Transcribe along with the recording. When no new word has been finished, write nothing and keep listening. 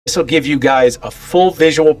This will give you guys a full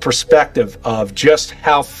visual perspective of just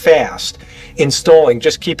how fast installing.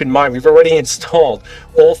 Just keep in mind, we've already installed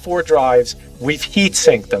all 4 drives. We've heat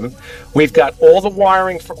sinked them. We've got all the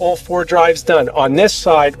wiring for all 4 drives done. On this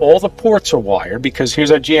side, all the ports are wired because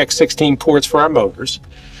here's our GX16 ports for our motors.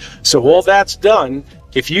 So all that's done.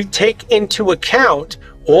 If you take into account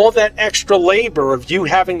all that extra labor of you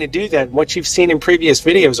having to do that, what you've seen in previous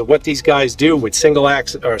videos of what these guys do with single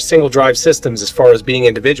axis or single drive systems as far as being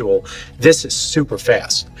individual, this is super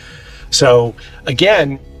fast. So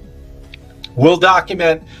again, we'll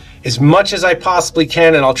document as much as I possibly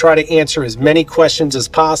can, and I'll try to answer as many questions as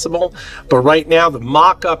possible. But right now, the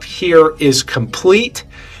mock-up here is complete,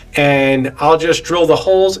 and I'll just drill the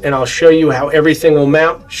holes and I'll show you how everything will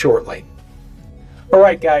mount shortly. All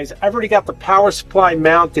right, guys, I've already got the power supply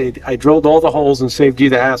mounted. I drilled all the holes and saved you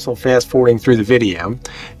the hassle fast forwarding through the video.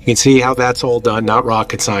 You can see how that's all done, not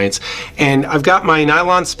rocket science. And I've got my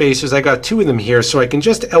nylon spacers. I got 2 of them here, so I can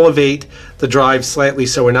just elevate the drive slightly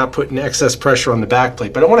so we're not putting excess pressure on the back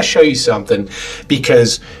plate. But I want to show you something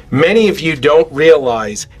because many of you don't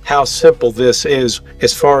realize how simple this is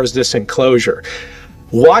as far as this enclosure.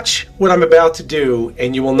 Watch what I'm about to do,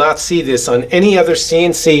 and you will not see this on any other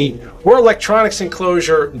CNC or electronics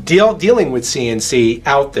enclosure dealing with CNC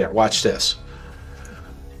out there. Watch this.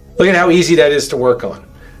 Look at how easy that is to work on.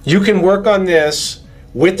 You can work on this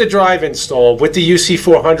with the drive installed, with the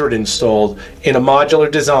UC400 installed in a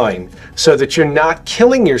modular design so that you're not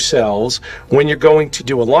killing yourselves when you're going to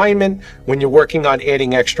do alignment, when you're working on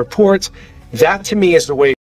adding extra ports. That to me is the way